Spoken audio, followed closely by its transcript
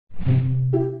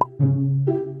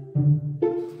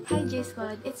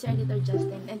Squad, it's your editor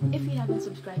Justin, and if you haven't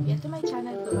subscribed yet to my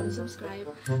channel, go and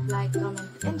subscribe, like, comment,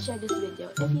 and share this video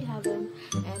if you haven't.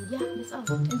 And yeah, that's all.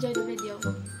 Enjoy the video.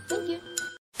 Thank you.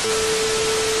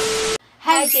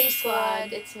 Hi K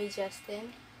Squad, it's me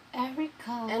Justin,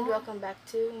 Erica, and welcome back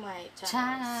to my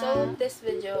channel. So this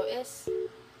video is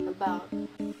about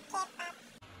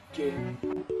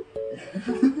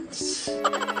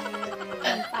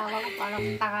parang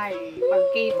takay. Pag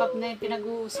K-pop na yung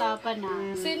pinag-uusapan na.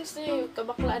 Since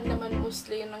kabaklaan naman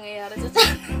mostly yung nangyayari sa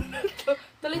channel.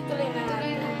 Tuloy-tuloy na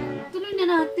natin. Tuloy na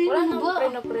natin. Wala ano ba?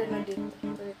 nang pre-na dito.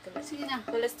 Tuloy-tuloy. Sige na.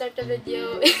 So let's start the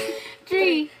video.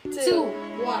 3,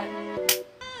 2,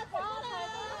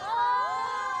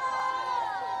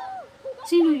 1.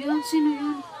 Sino yun? Sino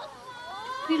yun?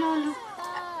 Kilala.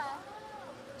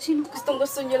 Sino ka? Gustong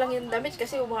gusto nyo lang yung damit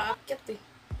kasi umaakyat eh.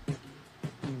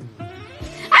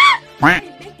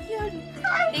 Big yun.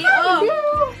 Dio!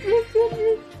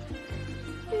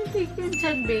 Big yun,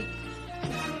 Chanbig.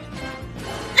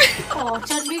 Oh,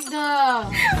 Chanbig na.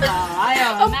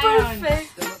 Ayun, Oh,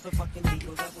 perfect!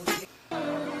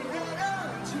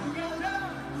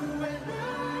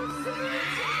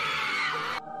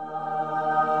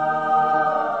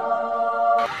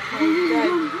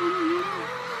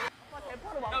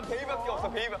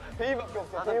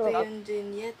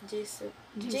 Yoonjin, yet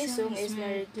Jisung is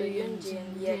married to Yoonjin,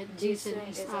 yet Jisung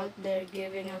is out there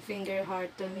giving a finger heart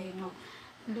to me. No.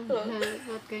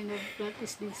 What kind of plot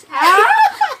is this?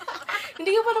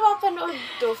 Hindi ko pa napapanood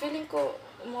to. Feeling ko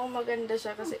maganda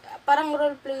siya kasi parang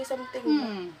roleplay something.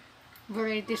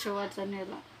 Variety show at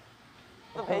nila.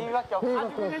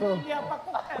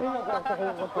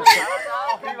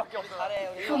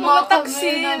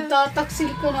 Tumataksil!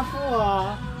 Nagtataksil ko na po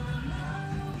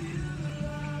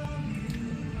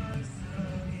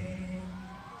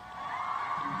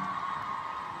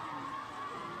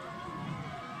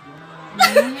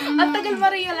Ang tagal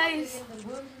ma-realize.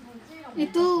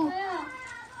 Ito.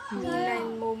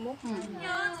 Nine Momo.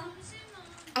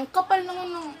 Ang kapal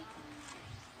naman ng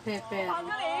Pepper.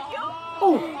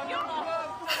 Oh!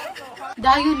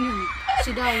 Dayon yun.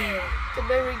 Si Dayon. so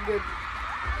very good.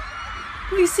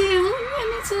 Uy, Seon.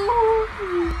 Ano so?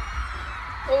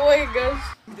 Oh my gosh.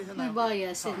 May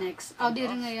bias si next. Di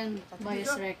rin ngayon.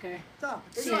 Bias wrecker.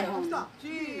 Seon.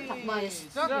 Tak bias.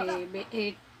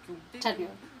 Chanyo.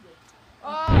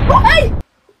 Ay!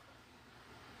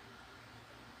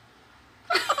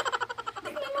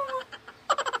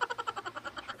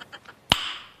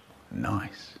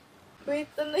 Nice. Wait,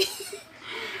 ano yun?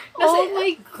 Oh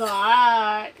my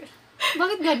God!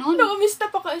 Bakit ganun? Na-miss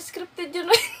na pa ka. Scripted yun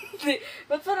o hindi?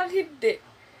 Ba't parang hindi?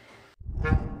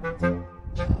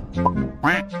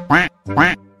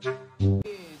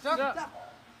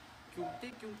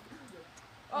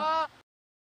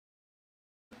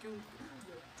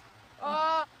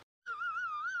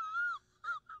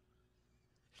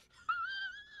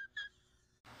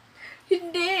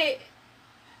 Hindi.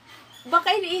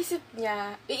 Baka iniisip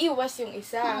niya, iiwas yung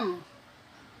isa.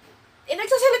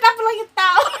 Nagsasalita pa lang yung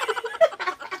tao.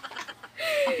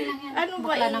 Okay lang yan. Ano ba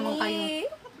Bakla naman kayo.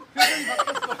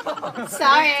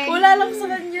 Sorry. Wala lang sa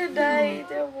kanya, Day.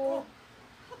 Tiyan mo.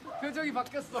 표정이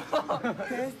바뀌었어.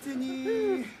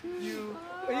 데스티니 유.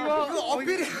 So, all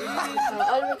we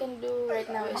can do right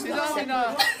now is to accept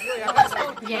죄송합니다. it. 이거 약간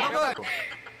Yeah.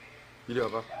 이리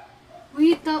와봐.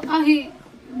 Wait, ahi.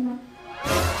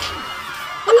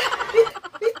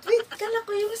 Wait. Kala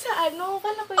ko yung sa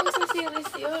Kala ko yung sa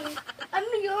series yun.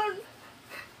 Ano yun?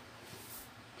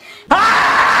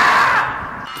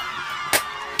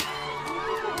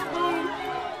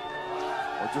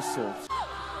 어쩔 수 없어.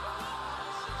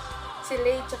 Si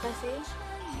Lei tsaka si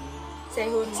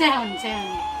Sehun. Seon.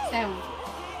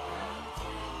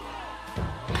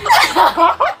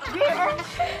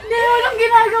 Hindi, walang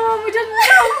ginagawa mo dyan.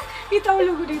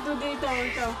 Itawlo ko dito.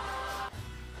 Itaw.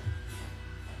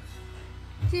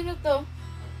 Sino to?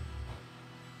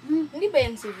 Hindi ba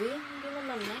yan si V? Hindi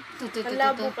naman na. Ang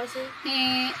labo kasi.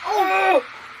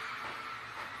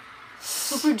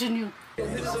 Super Junior.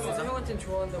 형한테는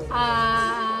좋아한다고.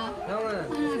 형은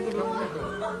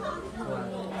그런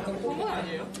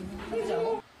아니에요?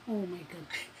 Oh my God.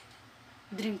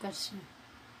 Dreamcast niya.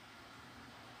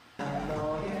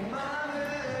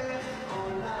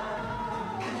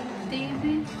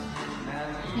 Taemin.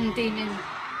 Taemin.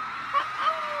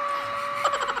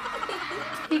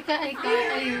 Ika,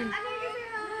 ayun.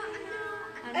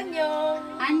 Annyeong!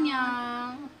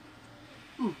 Annyeong.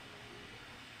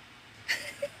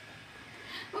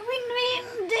 Win-win,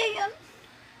 Dayon.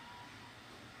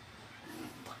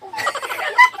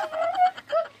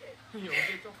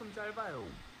 여기 조금 짧아요.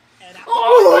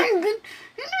 Oh my God!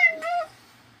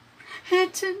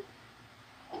 Hechan.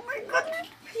 Oh my God!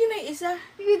 Yun ang isa.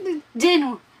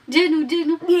 Jeno.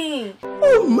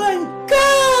 Oh my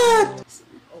God!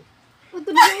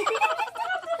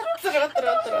 Tara.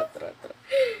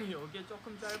 여기에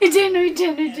조금 짧아. Jeno.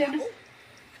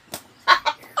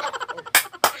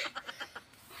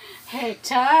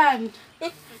 Hechan.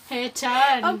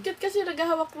 Ang cute kasi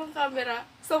naghahawak ng camera.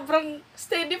 Sobrang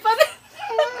steady pa rin.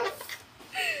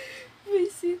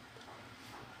 Visit.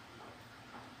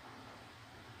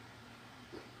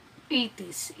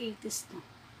 80s no.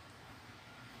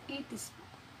 80s.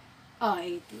 Oh,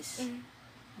 80s.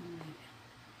 Oh my God.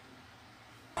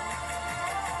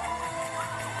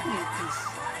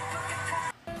 80s.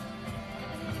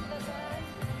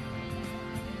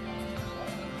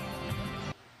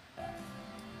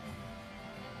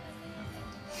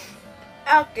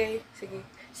 Okay.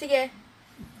 Sige.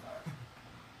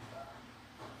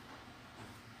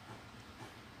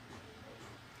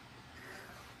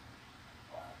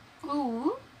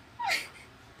 Oo.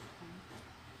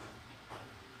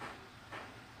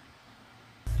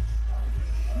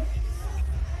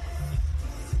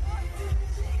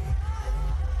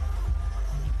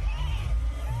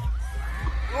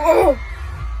 Oh!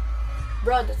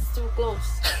 Bro, that's too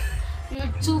close. You're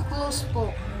too close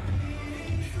po.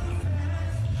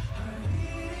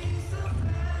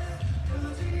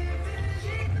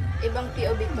 Ibang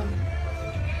POV to.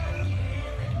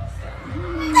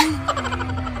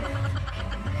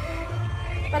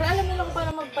 Para alam nila kung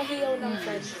paano magpahiyaw ng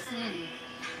friends.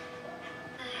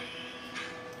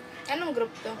 Anong group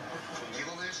to?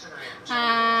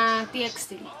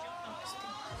 TXT.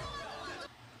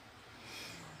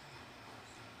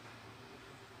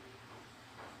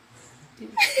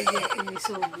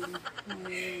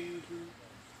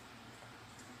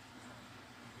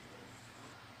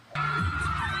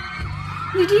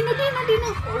 Uy, Dino.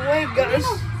 Oh my gosh!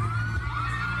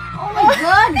 Oh my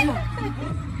God!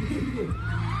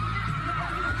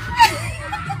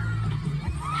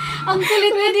 Ang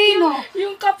kulit mo, Dino.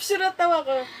 Yung caption na tawa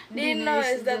ko. Dino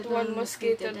is that one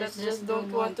mosquito that just don't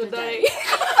want to die.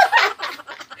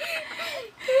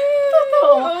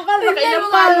 Totoo. Oo, kasi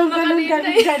kailang palo na kanina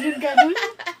eh. Ganun.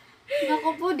 Naku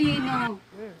po, Dino.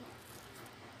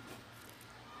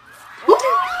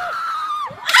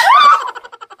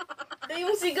 Ito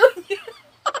yung sigaw niya.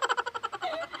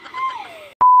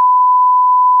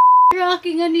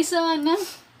 Rocky nga ni sana.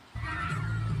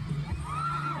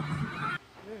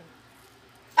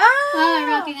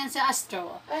 Rocky nga sa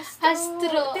Astro.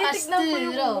 Titignan ko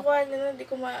yung mukha niya, hindi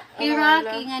ko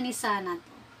Rocky nga ni sana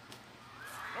to.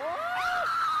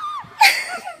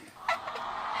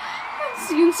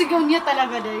 Yung sigaw niya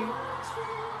talaga dahil.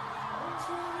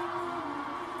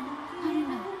 Ano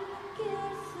na?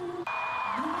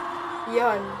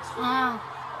 Yan.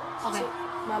 Okay.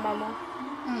 Mama mo.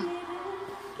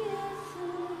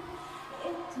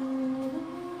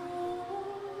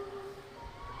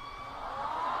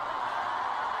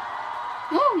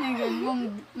 Oh my God.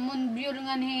 Moonbyul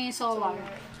nga ni Solar.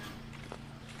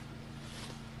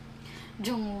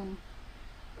 Jungwon.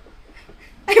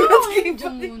 Ay, mas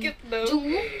cute daw.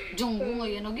 Jungwon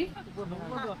ngayon, okay?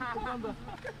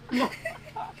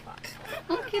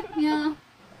 Ang cute niya.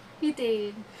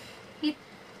 Hit.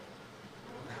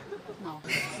 No.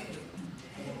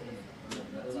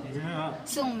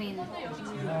 Sungmin.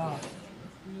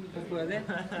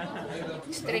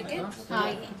 Stray Kids?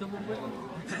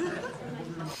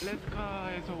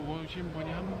 알래스카에서 오신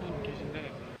분이 한 분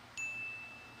계신데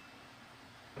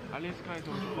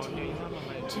알래스카에서 오신 분이 인사 한번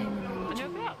해주세요.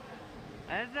 안녕하세요.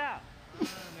 안녕하세요.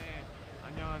 네,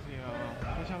 안녕하세요.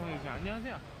 다시 한번 해주세요.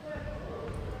 안녕하세요.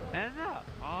 안녕하세요.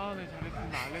 네,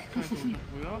 잘했습니다. 알래스카에서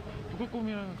오셨고요.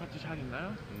 북극곰이랑 같이 잘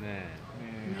있나요? 네.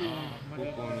 네.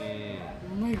 한마디. 꼬꼬미.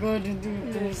 Oh my God,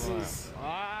 this is.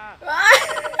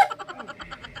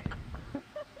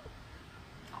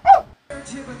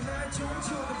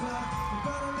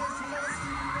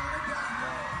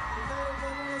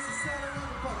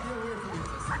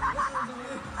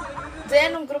 Zay,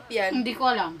 anong group yan? Hindi ko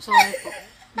alam. Sorry po.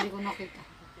 Hindi ko nakita.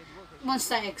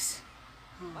 Monster X.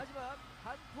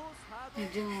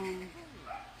 Medyo...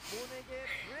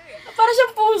 Para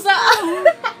siyang pusa.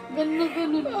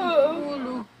 Ganun.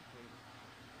 Ulo.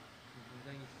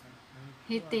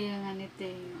 Hite nga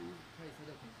nite.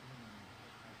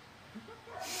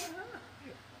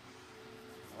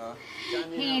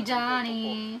 Hey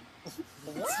Johnny.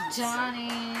 It's Johnny.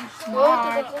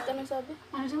 Smart. Anong sabi?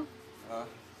 Ano siya?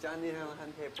 짠이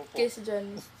형한테 뽀뽀. Kiss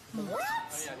Johnny.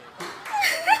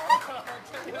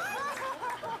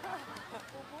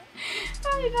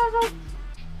 Ay, naka.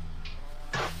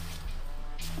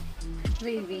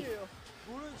 Baby.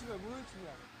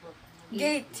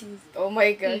 Gates. Oh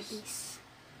my gosh. Gates.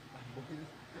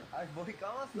 아, 머리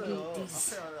감았어요.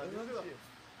 Gates.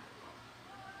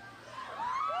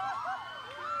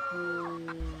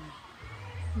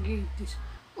 Gates.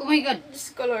 Oh my God. Diyos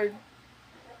ko, Lord.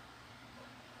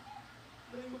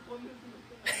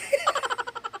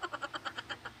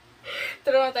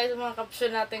 Tara na tayo sa mga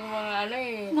caption nating mga ano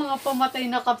eh. Mga pamatay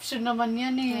na caption naman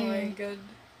yan eh. Oh my God.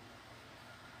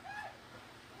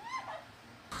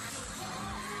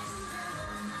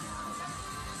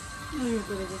 Ay,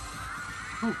 talaga.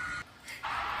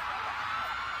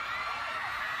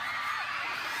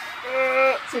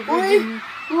 Sa Uy! Virgin.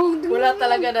 Oh, Wala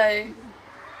talaga dahil.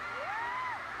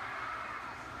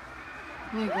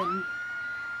 Oh my God.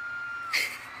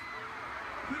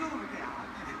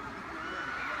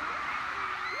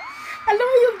 Alam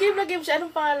mo yung game na game siya.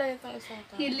 Anong pangalan itong isang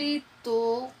tao? Hilito.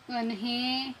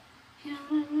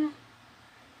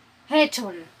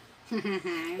 Hechol.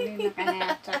 Hindi na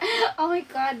kanata. Oh my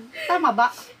God. Tama ba?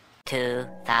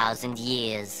 2,000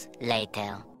 years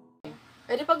later.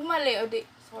 E di pag mali, o di,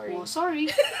 sorry. Oh, sorry.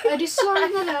 Edi sorry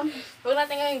na lang. Huwag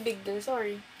natin ngayong big deal,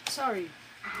 sorry. Sorry.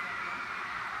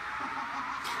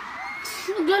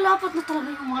 Naglalapat na talaga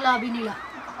yung mga labi nila.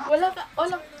 Wala.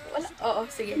 Oo,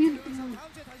 sige. Yun.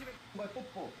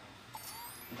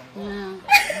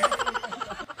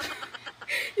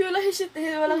 Yung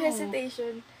walang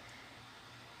hesitation.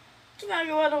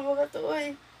 Ginagawa ng mga to,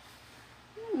 eh.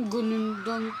 Ganun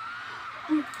doon.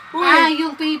 Uy! Ah,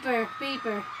 yung paper.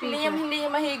 Hindi niya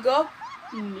mahigop.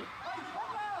 Hindi.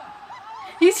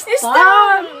 He's Bang!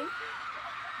 down!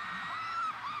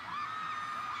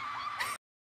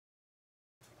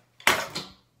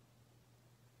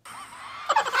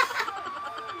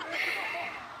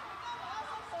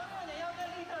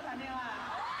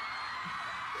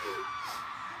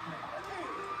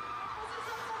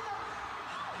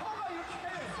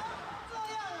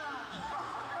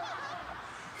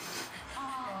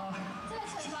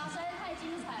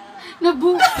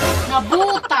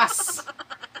 Nabutas.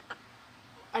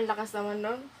 Ang lakas naman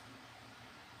nun.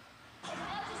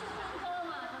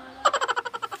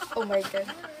 Oh my God.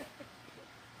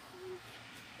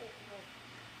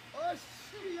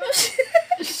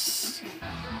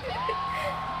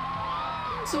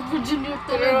 Super Junior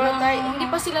Pero talaga. hindi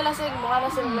pa sila lasing. Mukha na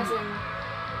sila lasing.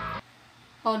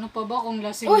 Paano pa ba kung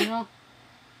lasing Uy! na?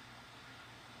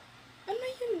 Ano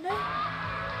yun, Day?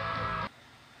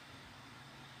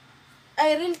 Ay,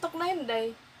 real talk na yun, Day.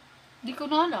 Di ko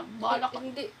na alam. Bahala ka.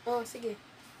 Hindi. Oh, sige.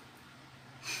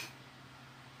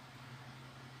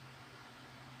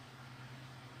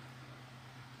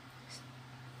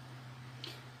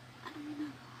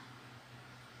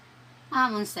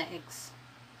 Amon sa X.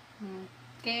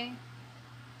 Okay.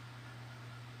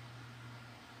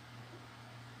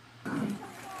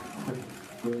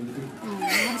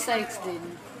 Amon sa X din.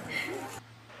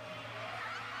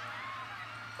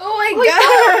 Oh my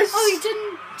gosh! Oy,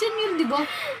 Chan yun, di ba?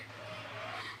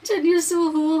 Chan yun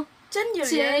suho. Chan yun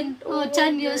Chen. yan? Oh, my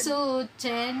Chan God. yun suho.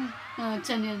 Chen. Oh,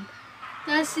 Chan yun.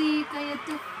 Kasi, kaya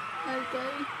to.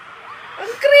 Okay.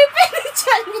 Ang creepy ni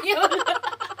Chan yun.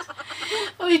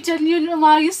 Uy, Chan yun,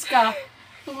 umayos ka.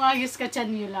 Umayos ka,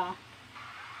 Chan yun ah.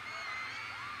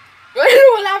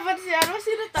 Wala pa siya. Ano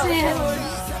sino to?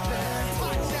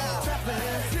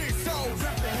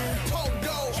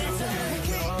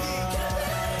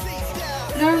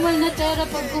 Normal na tera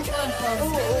pag kukuan pa.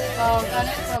 Oo.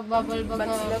 Kanin pag bubble baga.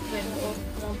 Batslog din.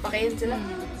 Pakain sila.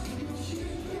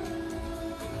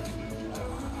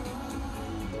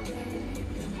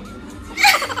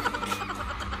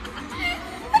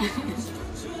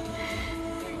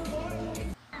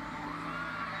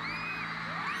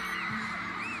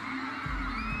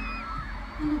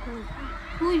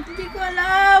 Uy, Hindi ko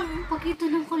alam. pakita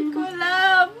ng Hindi ko kalma.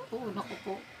 alam. Oo, naku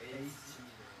po.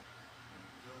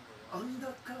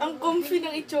 Ang comfy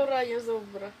ng itsura niya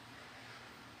sobra.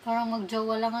 Parang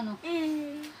magjowa lang ano.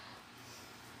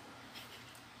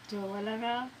 Jowa lang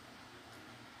ha.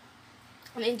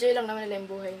 Na-enjoy lang naman nila yung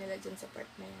buhay nila dyan sa part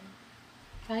na yan.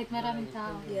 Kahit maraming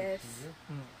tao. Yes.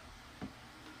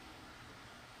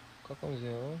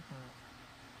 가까우세요.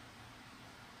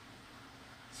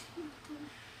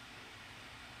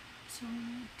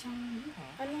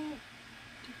 Anong...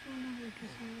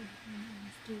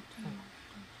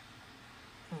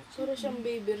 Sura siyang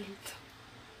baby rito.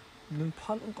 눈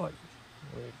파는 거 아니지?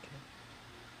 왜 이렇게?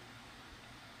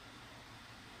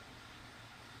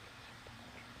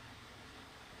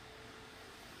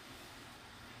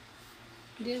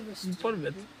 Hindi ba? 눈발을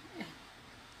몇?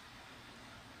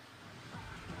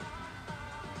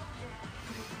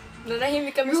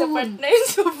 Nanahimik kami sa part na yun.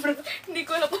 Sobrang, hindi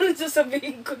ko alam kung ano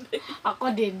sasabihin ko na yun. Ako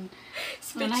din.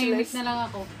 Nanahimik Speechless. na lang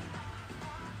ako.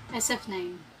 SF9.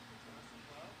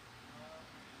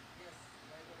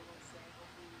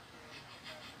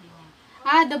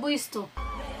 Ah, The Boys to.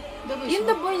 The Boys. Yung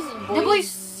The Boys. The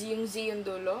Boys. Yung Z yung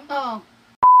dulo. Oo.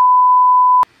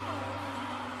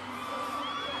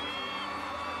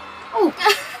 Oh!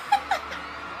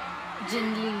 Jen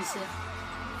Lisa.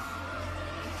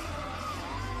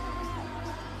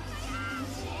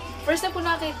 First na po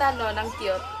nakita, no, ng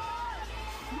cute.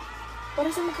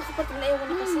 Parang sa magkakapatid na ewan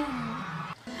na kasi.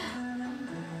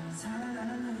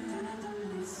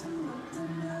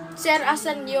 Sir,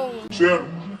 asan yung... Sir,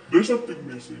 there's something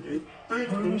missing. I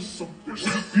think there's something. There's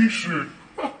a t-shirt.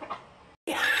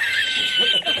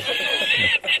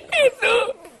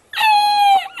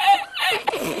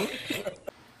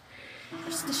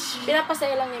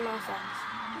 Pinapasaya lang yung mga fans.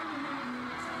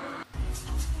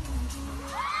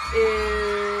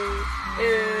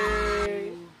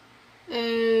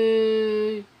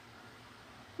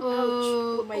 Ouch.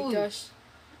 Oh my gosh.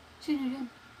 Sino yun?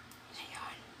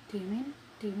 Timin?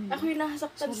 Timin. Ako yung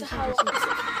nakasaktan sa hawak ko.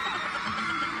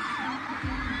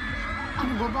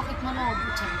 Ano ba? Bakit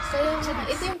malabot siya? Kaya nga,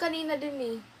 ito yung kanina din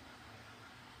eh.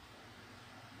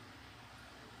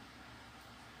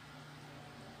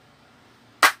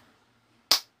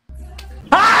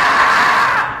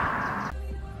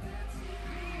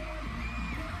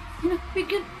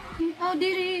 Bigyan. Ah,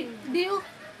 diri. Dio.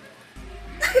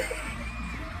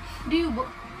 Dio ba?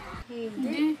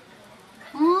 Hindi.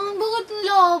 Ah, bakit ang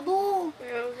labo?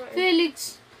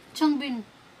 Felix. Changbin.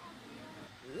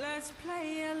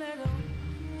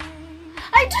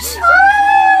 Ay, Joshua!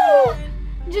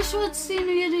 Joshua, sino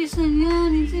yan? Sino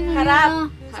yan? Sino Harap.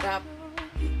 Harap.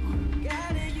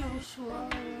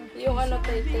 Joshua. Yung ano,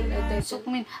 title.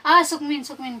 Sukmin. Ah, Sukmin.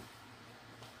 Sukmin.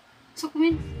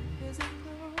 Sukmin.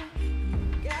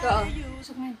 Oo.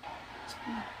 Sukmin.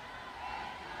 Sukmin.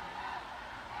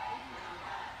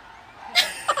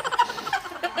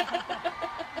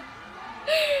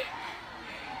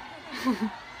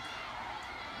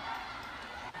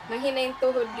 Nanghina yung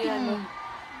tuhod yan. No?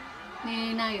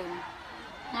 Ni Nayon.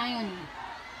 Nayon.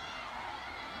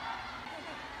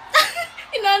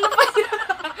 Inaano pa yun?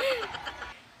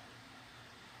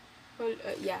 Well,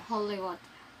 yeah. Holy water.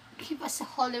 Give us a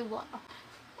holy water.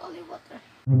 Holy water.